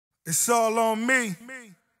It's all on me.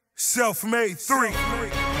 Self-made 3.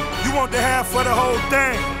 You want the half of the whole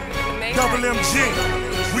thing? Double MG.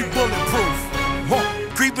 We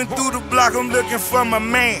bulletproof. Creeping through the block, I'm looking for my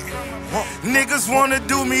man. Niggas wanna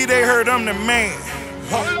do me, they heard I'm the man.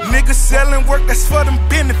 Niggas selling work, that's for them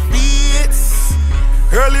benefits.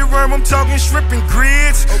 Early worm, I'm talking shrimp and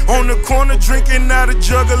grits. On the corner drinking out a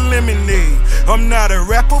jug of lemonade. I'm not a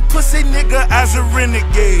rapper, pussy nigga, I's a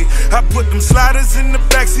renegade. I put them sliders in the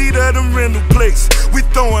backseat of them rental plates. We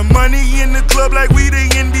throwing money in the club like we the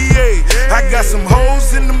NBA. I got some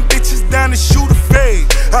hoes in them bitches down to shoot a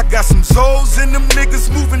fade. I got some souls in them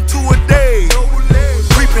niggas moving to a day.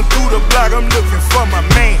 Creeping through the block, I'm looking for my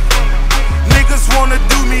man. Niggas wanna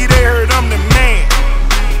do me, they heard I'm the man.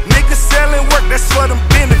 Niggas selling work, that's for them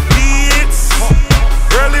benefits.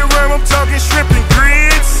 Early worm, I'm talking shrimp and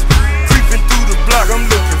grits. Creeping through the block, I'm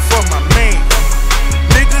looking for my man.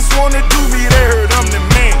 Niggas wanna do me, they heard I'm the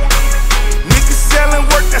man. Niggas selling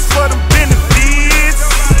work, that's for them benefits.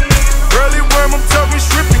 Early worm, I'm talking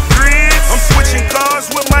shrimp and grits. I'm switching cars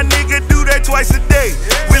with my nigga, do that twice a day.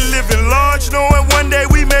 We living large, knowing one day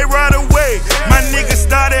we may ride away. My nigga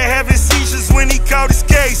started having seizures when he caught his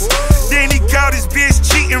case. Then he caught his bitch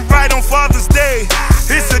cheating right on Father's Day.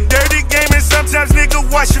 It's a dirty game and sometimes nigga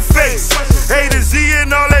wash your face. A to Z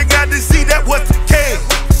and all they got to see, that was the K.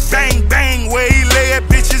 Bang, bang, where he lay at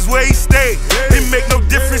bitches where he stay. It make no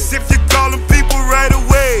difference if you call them people right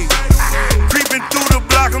away. Creeping through the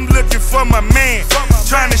block, I'm looking for my man.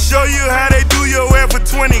 Trying to show you how they do your hair for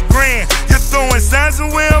 20 grand. You're throwing signs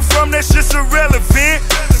and where I'm from, that's just irrelevant.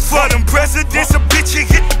 For them presidents, a bitch, you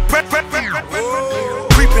hit the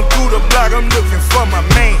Creeping through the block, I'm looking for my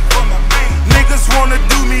man. Niggas wanna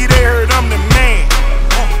do me, they heard I'm the man.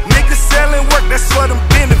 Niggas selling work, that's for them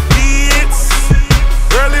benefits.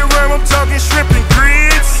 Early worm, I'm talking shrimp and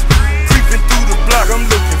grits. Creeping through the block, I'm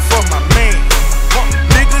looking for my man.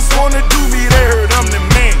 Niggas wanna do me, they heard I'm the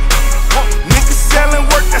man. Niggas selling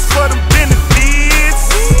work, that's for them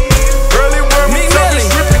benefits. Early worm, I'm talking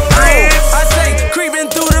shrimp and grits. I say, creeping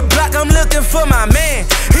through the block, I'm looking for my man.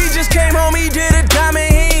 He just came home, he did a diamond,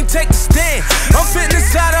 he ain't take the stand. I'm fitting to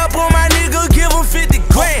side up on my nigga, give him 50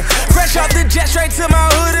 grand. Fresh off the jet, straight to my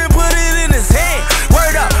hood and put it in his hand.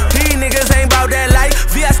 Word up, these niggas ain't bout that life.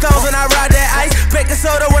 VS stones when I ride that ice. Baking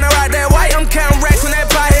soda when I ride that white. I'm counting racks when that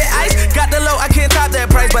pot hit ice. Got the low, I can't top that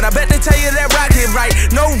price, but I bet they tell you that rock hit right.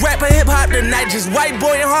 No rap or hip hop tonight, just white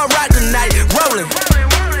boy and hard rock tonight. Rolling,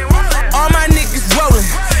 all my niggas rolling.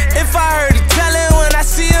 If I heard it tellin', when I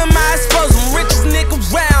see him, I expose him. Richest nigga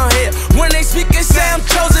round here. When they speak, they say I'm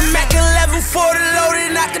chosen. Mac 11 for the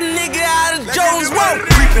loaded, knock a nigga out of Jones. Whoa.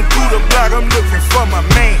 Creeping through the block, I'm looking for my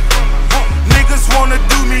man. Niggas wanna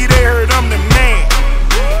do me, they heard I'm the man.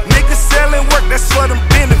 Niggas selling work, that's for them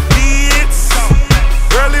benefits.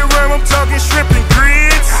 Early worm, I'm talking shrimp and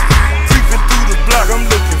grits. Creeping through the block, I'm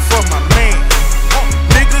looking for my man.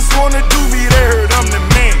 Niggas wanna do me, they heard I'm the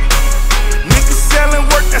man. Niggas selling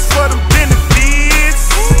work, that's for them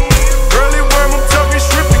benefits. Early worm, I'm talking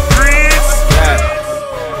shrimp and grits.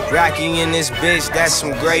 Rockie in this bitch, that's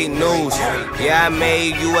some great news. Yeah, I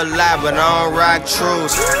made you a lot, but I don't rock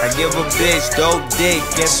truths. I give a bitch dope dick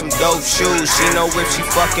and some dope shoes. She know if she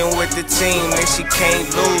fucking with the team, then she can't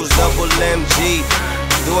lose. Double MG,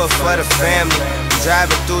 do it for the family.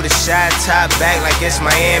 Driving through the shot top back like it's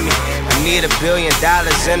Miami. I need $1 billion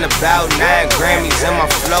and about 9 Grammys. And my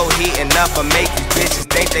flow heating up, I make these bitches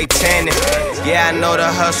think they tanning. Yeah, I know the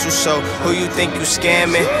hustle, so who you think you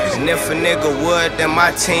scamming? And if a nigga would, then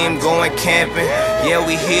my team going camping. Yeah,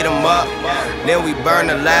 we heat them up, then we burn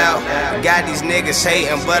the loud. Got these niggas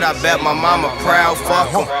hating, but I bet my mama proud.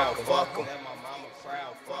 Fuck em.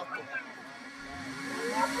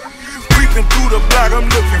 Creeping through the block, I'm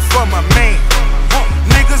looking for my man.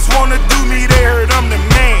 Niggas wanna do me, they heard I'm the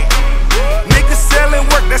man. Niggas selling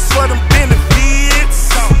work, that's for them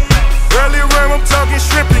benefits. Early worm, I'm talking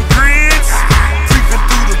shrimp and grits. Creeping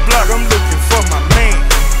through the block, I'm looking